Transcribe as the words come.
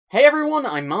Hey everyone,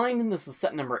 I'm Mine, and this is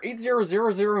set number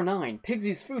 80009,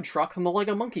 Pigsy's food truck from the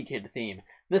LEGO Monkie Kid theme.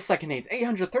 This set contains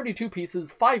 832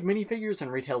 pieces, 5 minifigures, and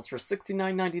retails for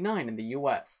 $69.99 in the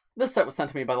US. This set was sent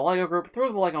to me by the LEGO Group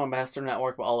through the LEGO Ambassador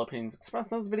Network, but all opinions expressed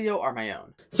in this video are my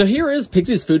own. So here is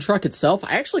Pigsy's food truck itself.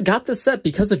 I actually got this set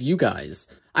because of you guys.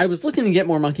 I was looking to get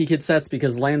more Monkie Kid sets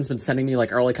because Land's been sending me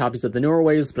like early copies of the newer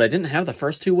waves, but I didn't have the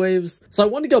first two waves. So I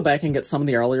wanted to go back and get some of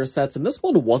the earlier sets, and this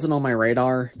one wasn't on my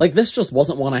radar. Like, this just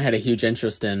wasn't one I had a huge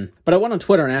interest in. But I went on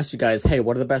Twitter and asked you guys, hey,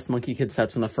 what are the best Monkie Kid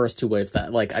sets from the first two waves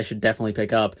that, like, I should definitely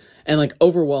pick up? And, like,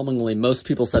 overwhelmingly, most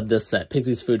people said this set,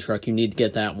 Pigsy's food truck, you need to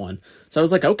get that one. So I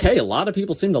was like, okay, a lot of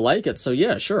people seem to like it, so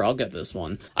yeah, sure, I'll get this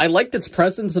one. I liked its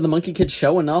presence in the Monkie Kid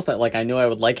show enough that, like, I knew I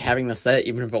would like having the set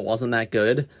even if it wasn't that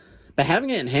good. But having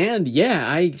it in hand, yeah,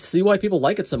 I see why people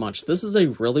like it so much. This is a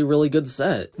really, really good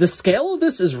set. The scale of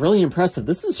this is really impressive.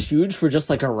 This is huge for just,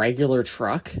 like, a regular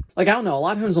truck. Like, I don't know, a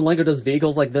lot of times when LEGO does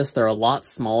vehicles like this, they're a lot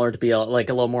smaller to be, like,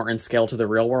 a little more in scale to the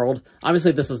real world.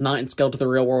 Obviously, this is not in scale to the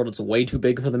real world. It's way too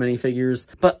big for the minifigures.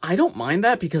 But I don't mind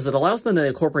that because it allows them to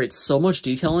incorporate so much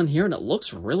detail in here, and it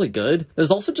looks really good.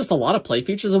 There's also just a lot of play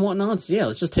features and whatnot, so yeah,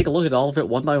 let's just take a look at all of it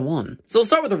one by one. So we'll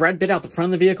start with the red bit out the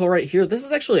front of the vehicle right here. This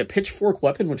is actually a pitchfork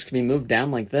weapon, which can be moved down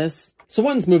like this. So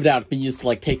when it's moved out, it can be used to,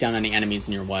 like, take down any enemies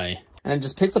in your way. And it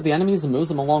just picks up the enemies and moves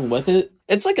them along with it.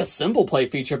 It's like a simple play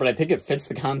feature, but I think it fits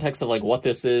the context of, like, what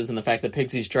this is and the fact that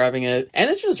Pigsy's driving it. And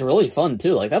it's just really fun,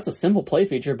 too. Like, that's a simple play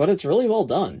feature, but it's really well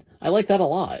done. I like that a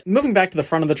lot. Moving back to the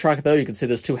front of the truck, though, you can see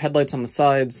there's two headlights on the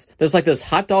sides. There's, like, this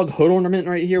hot dog hood ornament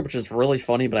right here, which is really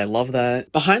funny, but I love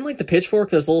that. Behind, like, the pitchfork,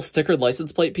 there's a little stickered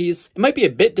license plate piece. It might be a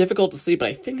bit difficult to see, but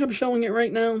I think I'm showing it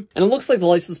right now. And it looks like the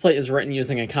license plate is written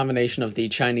using a combination of the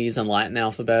Chinese and Latin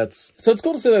alphabets. So it's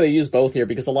cool to see that they use both here,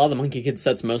 because a lot of the Monkie Kid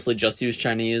sets mostly just use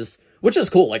Chinese. Which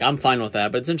is cool, like, I'm fine with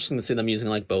that, but it's interesting to see them using,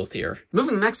 like, both here.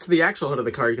 Moving next to the actual hood of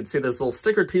the car, you can see this little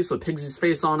stickered piece with Pigsy's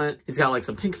face on it. He's got, like,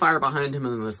 some pink fire behind him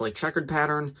and then this, like, checkered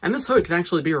pattern. And this hood can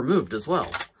actually be removed as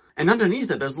well. And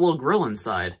underneath it, there's a little grill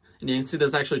inside. And you can see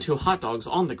there's actually two hot dogs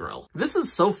on the grill. This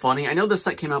is so funny. I know this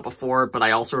set came out before, but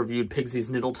I also reviewed Pigsy's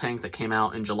Niddle Tank that came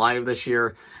out in July of this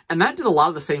year. And that did a lot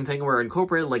of the same thing where it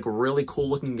incorporated, like, a really cool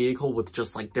looking vehicle with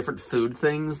just, like, different food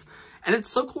things. And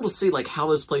it's so cool to see, like, how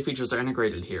those play features are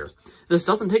integrated here. This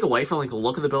doesn't take away from, like, the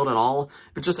look of the build at all,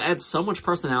 but just adds so much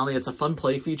personality. It's a fun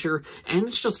play feature, and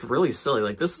it's just really silly.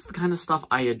 Like, this is the kind of stuff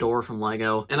I adore from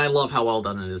LEGO, and I love how well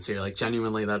done it is here. Like,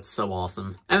 genuinely, that's so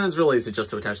awesome. And it's really easy just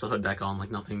to attach the hood back on,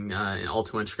 like, nothing all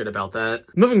too intricate about that.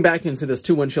 Moving back, you can see there's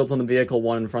two windshields on the vehicle,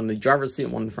 one in front of the driver's seat,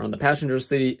 one in front of the passenger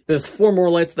seat. There's 4 more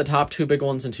lights at the top, 2 big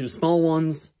ones and 2 small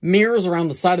ones. Mirrors around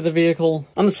the side of the vehicle.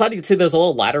 On the side, you can see there's a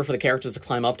little ladder for the characters to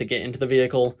climb up to get into the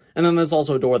vehicle. And then there's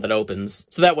also a door that opens,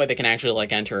 so that way they can actually,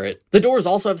 like, enter it. The doors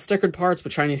also have stickered parts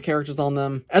with Chinese characters on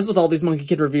them. As with all these Monkie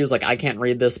Kid reviews, like, I can't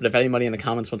read this, but if anybody in the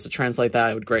comments wants to translate that,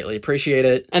 I would greatly appreciate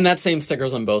it. And that same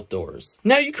sticker's on both doors.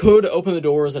 Now, you could open the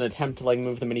doors and attempt to, like,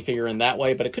 move the minifigure in that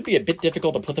way, but it could be a bit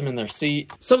difficult to put them in their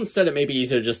seat. So instead, it may be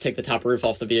easier to just take the top roof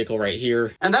off the vehicle right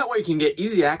here. And that way, you can get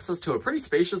easy access to a pretty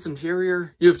spacious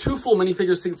interior. You have 2 full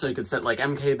minifigure seats, so you could set, like,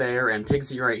 MK there and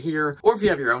Pigsy right here. Or if you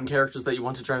have your own characters that you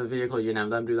want to drive the vehicle, you can have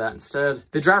them do that instead.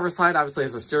 The driver's side obviously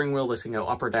has a steering wheel. This can go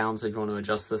up or down, so if you want to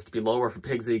adjust this to be lower for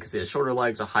Pigsy because he has shorter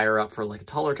legs, or higher up for, like, a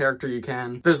taller character, you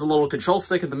can. There's a little control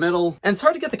stick in the middle, and it's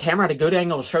hard to get the camera at a good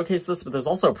angle to showcase this, but there's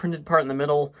also a printed part in the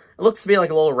middle. It looks to be like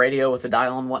a little radio with a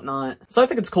dial and whatnot. So I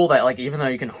think it's cool that, like, even though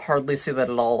you can hardly see that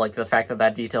at all, like, the fact that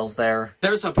that detail's there.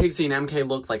 There's how Pigsy and MK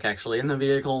look like actually in the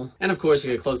vehicle. And of course,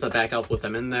 you can close that back up with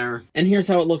them in there. And here's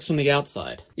how it looks from the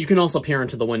outside. You can also peer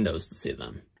into the windows to see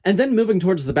them. And then moving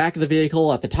towards the back of the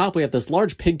vehicle, at the top we have this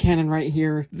large pig cannon right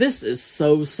here. This is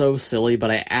so silly, but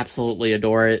I absolutely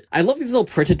adore it. I love these little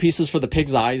printed pieces for the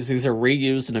pig's eyes. These are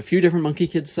reused in a few different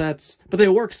Monkie Kid sets, but they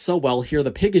work so well here.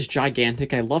 The pig is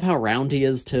gigantic. I love how round he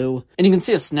is too. And you can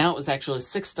see his snout is actually a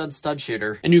 6-stud stud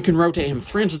shooter, and you can rotate him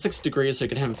 360 degrees so you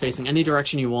can have him facing any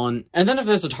direction you want. And then if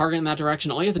there's a target in that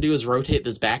direction, all you have to do is rotate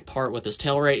this back part with his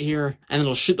tail right here, and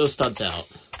it'll shoot those studs out.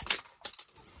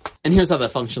 And here's how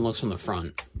that function looks from the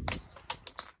front.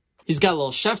 He's got a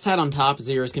little chef's hat on top. His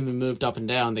ears can be moved up and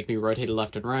down. They can be rotated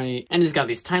left and right. And he's got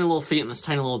these tiny little feet and this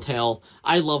tiny little tail.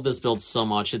 I love this build so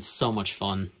much. It's so much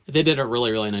fun. They did a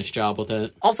really nice job with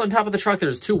it. Also on top of the truck,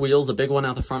 there's 2 wheels, a big one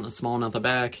out the front and a small one out the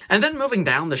back. And then moving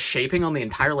down, the shaping on the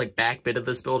entire, like, back bit of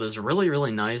this build is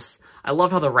really nice. I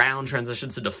love how the round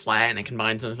transitions into flat and it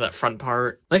combines into that front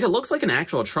part. Like, it looks like an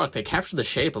actual truck. They capture the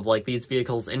shape of, like, these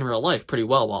vehicles in real life pretty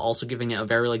well, while also giving it a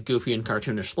very, like, goofy and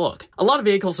cartoonish look. A lot of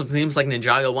vehicles with themes like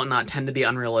Ninjago and whatnot tend to be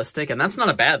unrealistic, and that's not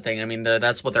a bad thing. I mean,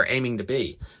 that's what they're aiming to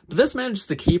be. But this manages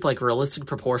to keep, like, realistic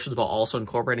proportions while also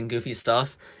incorporating goofy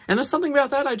stuff, and there's something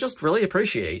about that I just really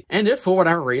appreciate. And if, for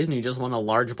whatever reason, you just want a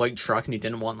large white truck and you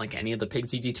didn't want, like, any of the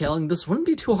Pigsy detailing, this wouldn't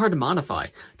be too hard to modify.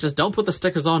 Just don't put the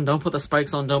stickers on, don't put the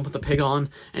spikes on, don't put the pig on,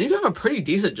 and you'd have a pretty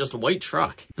decent just white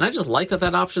truck. And I just like that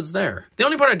that option's there. The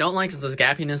only part I don't like is this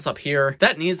gappiness up here.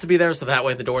 That needs to be there so that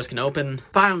way the doors can open.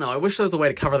 But I don't know, I wish there was a way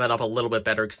to cover that up a little bit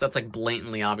better, because that's, like,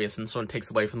 blatantly obvious and sort of takes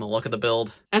away from the look of the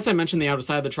build. As I mentioned, the outer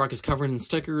side of the truck is covered in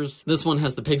stickers. This one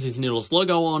has the Pigsy's Noodles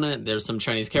logo on it. There's some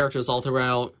Chinese characters all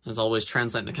throughout. As always,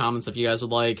 translate in the comments if you guys would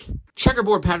like.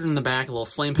 Checkerboard pattern in the back, a little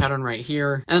flame pattern right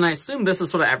here. And I assume this is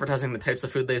sort of advertising the types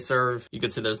of food they serve. You can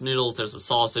see there's noodles, there's a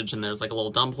sausage, and there's like a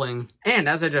little dumpling. And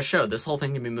as I just showed, this whole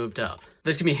thing can be moved up.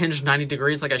 This can be hinged 90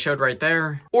 degrees like I showed right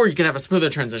there, or you can have a smoother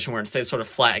transition where it stays sort of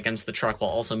flat against the truck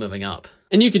while also moving up.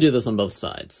 And you can do this on both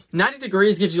sides. 90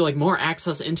 degrees gives you like more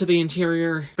access into the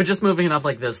interior, but just moving it up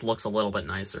like this looks a little bit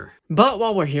nicer. But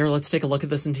while we're here, let's take a look at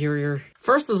this interior.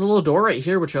 First, there's a little door right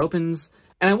here which opens,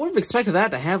 and I would have expected that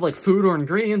to have like food or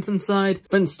ingredients inside,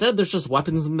 but instead there's just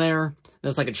weapons in there.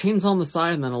 There's like a chainsaw on the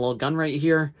side and then a little gun right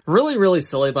here. Really, really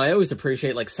silly, but I always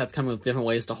appreciate like sets coming with different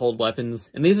ways to hold weapons.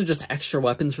 And these are just extra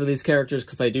weapons for these characters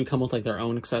because they do come with like their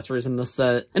own accessories in this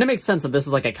set. And it makes sense that this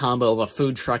is like a combo of a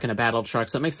food truck and a battle truck,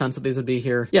 so it makes sense that these would be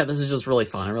here. Yeah, this is just really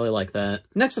fun. I really like that.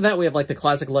 Next to that, we have like the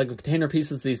classic LEGO container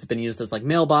pieces. These have been used as like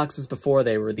mailboxes before.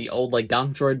 They were the old like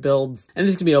Gonk Droid builds. And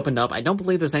these can be opened up. I don't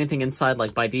believe there's anything inside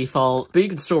like by default, but you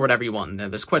can store whatever you want in there.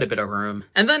 There's quite a bit of room.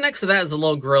 And then next to that is a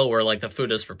little grill where like the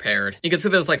food is prepared. You can see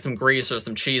there's like some grease or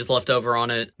some cheese left over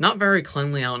on it. Not very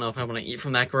cleanly, I don't know if I want to eat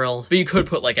from that grill, but you could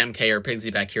put like MK or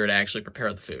Pigsy back here to actually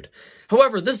prepare the food.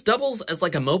 However, this doubles as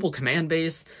like a mobile command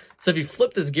base, so if you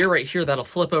flip this gear right here, that'll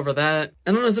flip over that.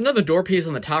 And then there's another door piece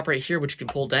on the top right here which you can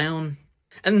pull down.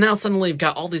 And now suddenly you've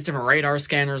got all these different radar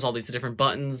scanners, all these different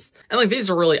buttons. And like these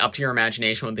are really up to your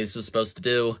imagination what these are supposed to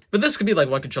do. But this could be like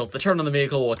what controls the turn on the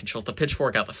vehicle, what controls the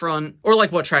pitchfork out the front, or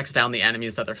like what tracks down the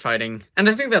enemies that they're fighting. And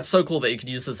I think that's so cool that you could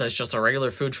use this as just a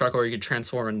regular food truck, or you could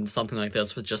transform into something like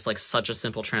this with just like such a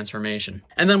simple transformation.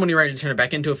 And then when you're ready to turn it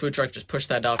back into a food truck, just push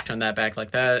that off, turn that back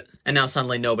like that. And now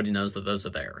suddenly nobody knows that those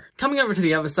are there. Coming over to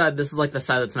the other side, this is like the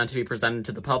side that's meant to be presented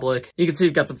to the public. You can see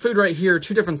you've got some food right here,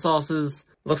 2 different sauces.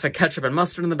 Looks like ketchup and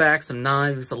mustard in the back, some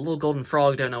knives, a little golden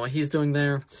frog, don't know what he's doing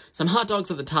there. Some hot dogs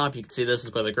at the top, you can see this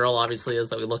is where the girl obviously is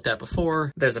that we looked at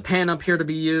before. There's a pan up here to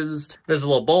be used. There's a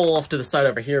little bowl off to the side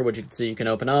over here, which you can see you can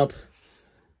open up.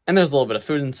 And there's a little bit of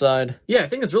food inside. Yeah, I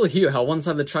think it's really cute how one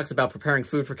side of the truck's about preparing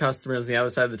food for customers, the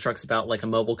other side of the truck's about like a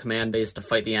mobile command base to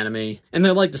fight the enemy. And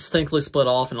they're like distinctly split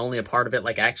off and only a part of it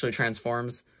like actually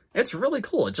transforms. It's really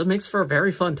cool. It just makes for a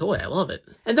very fun toy. I love it.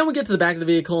 And then we get to the back of the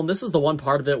vehicle, and this is the one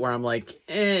part of it where I'm like,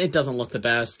 it doesn't look the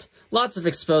best. Lots of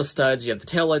exposed studs. You have the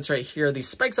taillights right here. These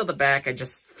spikes at the back, I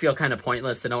just feel kind of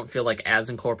pointless. They don't feel like as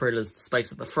incorporated as the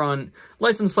spikes at the front.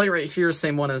 License plate right here,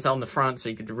 same one as out in the front, so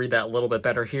you can read that a little bit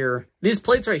better here. These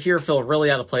plates right here feel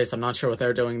really out of place. I'm not sure what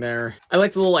they're doing there. I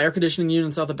like the little air conditioning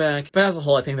units out the back, but as a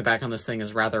whole, I think the back on this thing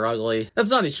is rather ugly. That's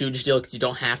not a huge deal because you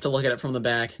don't have to look at it from the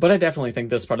back, but I definitely think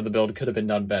this part of the build could have been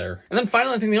done better. And then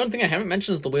finally, I think the only thing I haven't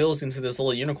mentioned is the wheels. You can see there's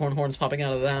little unicorn horns popping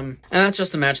out of them, and that's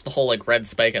just to match the whole like red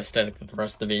spike aesthetic that the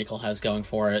rest of the vehicle has going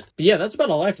for it. But yeah, that's about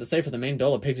all I have to say for the main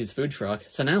build of Pigsy's food truck,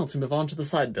 so now let's move on to the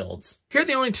side builds. Here are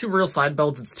the only 2 real side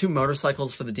builds. It's 2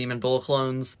 motorcycles for the Demon Bull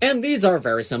clones, and these are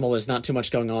very simple. There's not too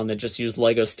much going on. They just use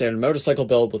LEGO standard motorcycle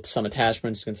build with some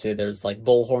attachments. You can see there's like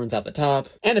bull horns at the top,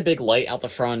 and a big light out the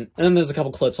front, and then there's a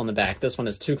couple clips on the back. This one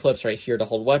has 2 clips right here to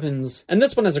hold weapons, and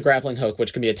this one has a grappling hook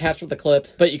which can be attached with the clip,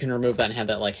 but you can remove that and have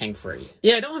that like hang free.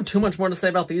 Yeah, I don't have too much more to say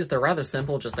about these. They're rather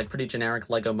simple, just like pretty generic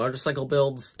LEGO motorcycle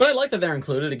builds, but I like that they're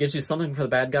included. It gives you something for the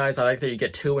bad guys. I like that you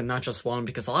get 2 and not just 1,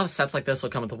 because a lot of sets like this will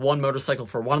come with 1 motorcycle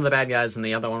for one of the bad guys and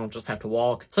the other one will just have to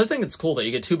walk. So I think it's cool that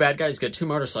you get 2 bad guys, you get 2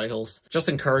 motorcycles. Just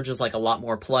encourages like a lot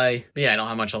more play. But yeah, I don't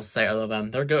have much else to say other than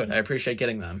they're good. I appreciate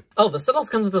getting them. Oh, the set also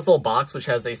comes with this little box which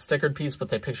has a stickered piece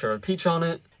with a picture of a peach on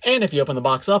it. And if you open the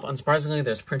box up, unsurprisingly,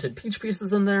 there's printed peach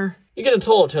pieces in there. You get a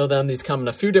total of 2 of them. These come in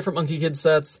a few different Monkey Kid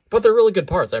sets, but they're really good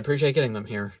parts. I appreciate getting them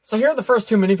here. So here are the first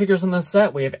 2 minifigures in this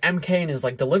set. We have MK in his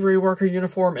like delivery worker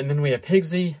uniform, and then we have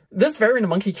Pigsy. This variant of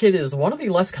Monkey Kid is one of the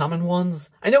less common ones.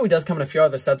 I know he does come in a few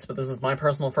other sets, but this is my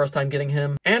personal first time getting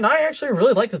him, and I actually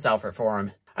really like this outfit for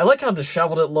him. I like how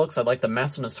disheveled it looks. I like the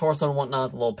mess on his torso and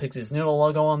whatnot, the little Pigsy's Noodle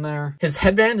logo on there. His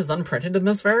headband is unprinted in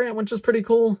this variant, which is pretty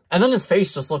cool. And then his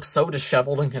face just looks so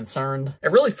disheveled and concerned. It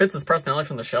really fits his personality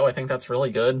from the show. I think that's really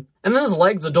good. And then his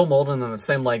legs are dual molded and the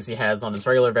same legs he has on his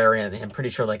regular variant. I'm pretty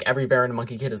sure like every variant of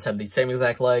Monkey Kid has had these same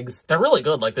exact legs. They're really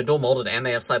good, like they're dual molded and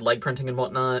they have side leg printing and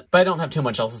whatnot. But I don't have too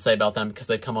much else to say about them because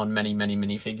they've come on many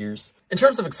minifigures. In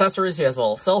terms of accessories, he has a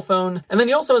little cell phone, and then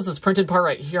he also has this printed part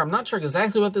right here. I'm not sure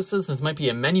exactly what this is. This might be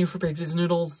a menu for Pigsy's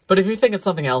Noodles, but if you think it's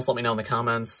something else, let me know in the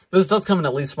comments. This does come in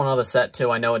at least one other set too.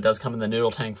 I know it does come in the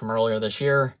noodle tank from earlier this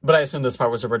year, but I assume this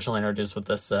part was originally introduced with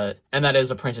this set, and that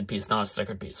is a printed piece, not a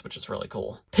stickered piece, which is really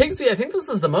cool. Pigsy, I think this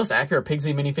is the most accurate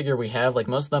Pigsy minifigure we have. Like,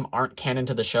 most of them aren't canon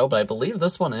to the show, but I believe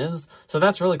this one is, so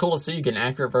that's really cool to see. You get an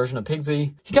accurate version of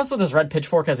Pigsy. He comes with his red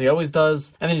pitchfork as he always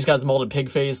does, and then he's got his molded pig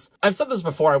face. I've said this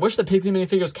before, I wish the Pigsy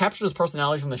minifigures captured his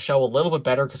personality from the show a little bit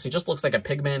better, because he just looks like a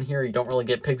pig man here. You don't really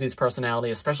get Pigsy's personality,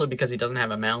 especially because he doesn't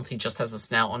have a mouth, he just has a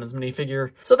snout on his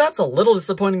minifigure. So that's a little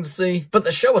disappointing to see, but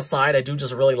the show aside, I do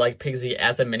just really like Pigsy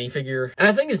as a minifigure, and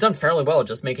I think he's done fairly well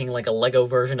just making like a Lego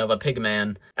version of a pig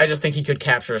man. I just think he could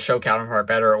capture a show counterpart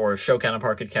better, or a show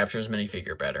counterpart could capture his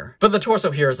minifigure better. But the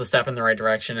torso here is a step in the right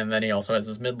direction, and then he also has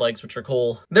his mid-legs, which are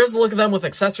cool. There's the look of them with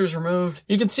accessories removed.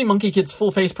 You can see Monkey Kid's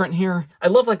full face print here. I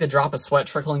love like the drop of sweat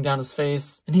trickling down his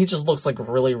face, and he just looks like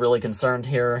really concerned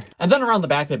here. And then around the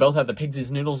back, they both have the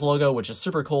Pigsy's Noodles logo, which is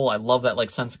super cool. I love that like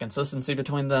sense of consistency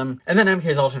between them. And then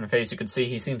MK's alternate face, you can see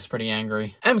he seems pretty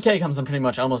angry. MK comes in pretty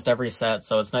much almost every set,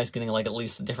 so it's nice getting like at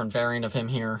least a different variant of him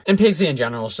here. And Pigsy in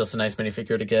general is just a nice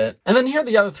minifigure to get. And then here are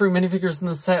the other three minifigures in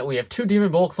this set. We have two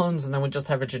Demon Bull clones, and then we just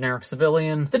have a generic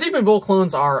civilian. The Demon Bull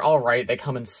clones are alright. They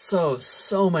come in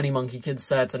so many Monkey Kid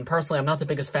sets, and personally I'm not the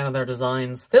biggest fan of their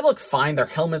designs. They look fine, their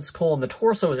helmet's cool, and the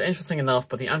torso is interesting enough,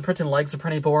 but the unprinted legs are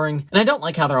pretty boring, and I don't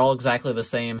like how they're all exactly the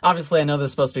same. Obviously I know they're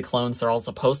supposed to be clones, they're all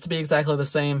supposed to be exactly the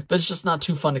same, but it's just not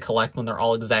too fun to collect when they're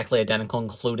all exactly identical,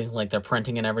 including like their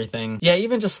printing and everything. Yeah,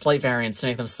 even just slight variants to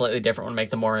make them slightly different would make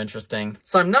them more interesting.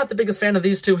 So I'm not the biggest fan of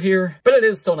these two here, but it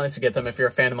is still nice to get them. If you're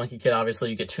a fan of Monkey Kid, obviously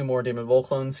you get two more Demon Bull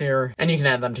clones here, and you can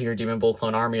add them to your Demon Bull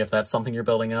clone army if that's something you're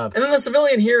building up. And then the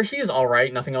civilian here, he's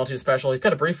alright, nothing all too special. He's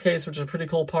got a briefcase, which is a pretty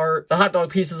cool part. The hot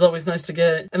dog piece is always nice to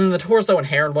get, and then the torso and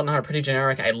hair and whatnot are pretty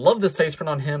generic. I love this face print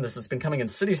on him. This has been coming in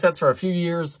city sets for a few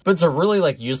years, but it's a really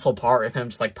like useful part of him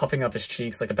just like puffing up his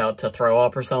cheeks like about to throw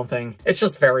up or something. It's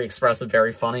just very expressive,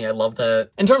 very funny. I love that.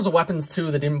 In terms of weapons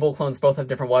too, the Demon Bull clones both have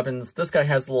different weapons. This guy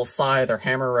has a little scythe or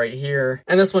hammer right here,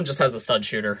 and this one just has a stud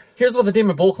shooter. Here's what the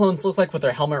Demon Bull clones look like with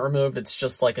their helmet removed. It's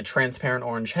just like a transparent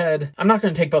orange head. I'm not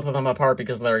going to take both of them apart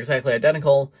because they're exactly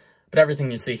identical, but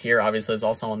everything you see here obviously is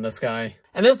also on this guy.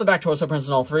 And there's the back torso prints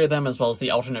on all three of them, as well as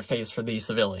the alternate face for the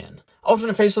civilian.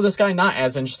 Alternate face for this guy, not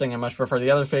as interesting. I much prefer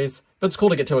the other face, but it's cool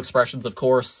to get two expressions, of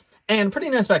course. And pretty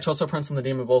nice back torso prints on the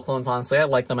Demon Bull clones, honestly. I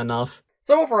like them enough.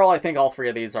 So overall, I think all three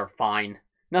of these are fine.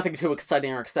 Nothing too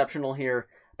exciting or exceptional here,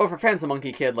 but for fans of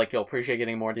Monkey Kid, like, you'll appreciate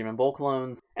getting more Demon Bull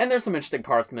clones. And there's some interesting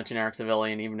parts in the generic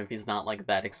civilian, even if he's not, like,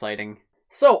 that exciting.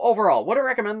 So overall, would I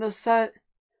recommend this set?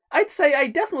 I'd say I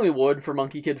definitely would for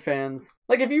Monkey Kid fans.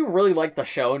 Like, if you really like the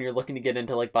show and you're looking to get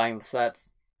into, like, buying the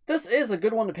sets, this is a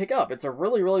good one to pick up. It's a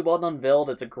really well done build,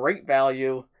 it's a great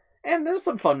value, and there's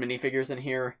some fun minifigures in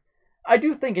here. I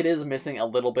do think it is missing a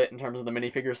little bit in terms of the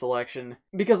minifigure selection,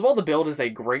 because while the build is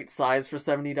a great size for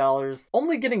 $70,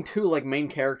 only getting two like main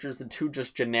characters and two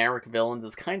just generic villains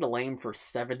is kinda lame for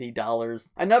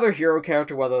 $70. Another hero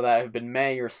character, whether that have been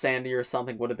May or Sandy or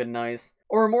something, would have been nice.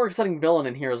 Or a more exciting villain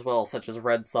in here as well, such as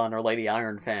Red Sun or Lady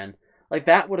Iron Fan. Like,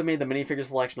 that would have made the minifigure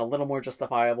selection a little more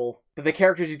justifiable. But the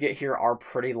characters you get here are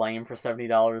pretty lame for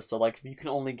 $70, so, like, if you can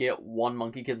only get one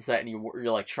Monkey Kid set and you're,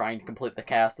 like, trying to complete the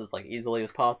cast as, like, easily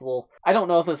as possible, I don't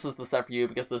know if this is the set for you,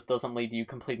 because this doesn't lead to you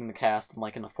completing the cast in,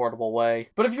 like, an affordable way.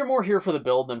 But if you're more here for the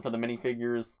build than for the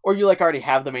minifigures, or you, like, already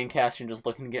have the main cast and you're just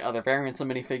looking to get other variants of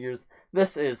minifigures,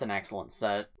 this is an excellent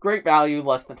set. Great value,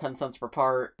 less than 10 cents per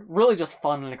part. Really just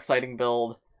fun and exciting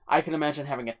build. I can imagine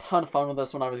having a ton of fun with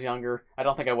this when I was younger. I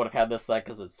don't think I would have had this set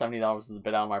because it's $70 is a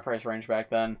bit out of my price range back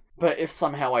then. But if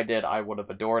somehow I did, I would have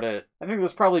adored it. I think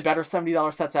there's probably better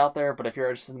 $70 sets out there, but if you're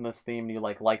interested in this theme and you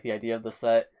like the idea of the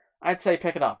set, I'd say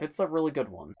pick it up. It's a really good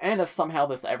one. And if somehow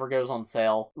this ever goes on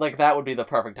sale, like, that would be the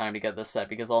perfect time to get this set,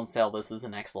 because on sale this is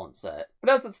an excellent set.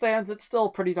 But as it stands, it's still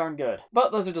pretty darn good.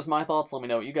 But those are just my thoughts. Let me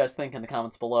know what you guys think in the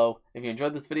comments below. If you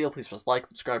enjoyed this video, please just like,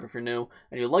 subscribe if you're new.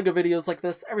 I do LEGO videos like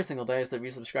this every single day, so if you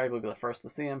subscribe, you'll be the first to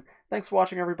see them. Thanks for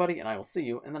watching, everybody, and I will see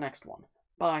you in the next one.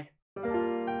 Bye.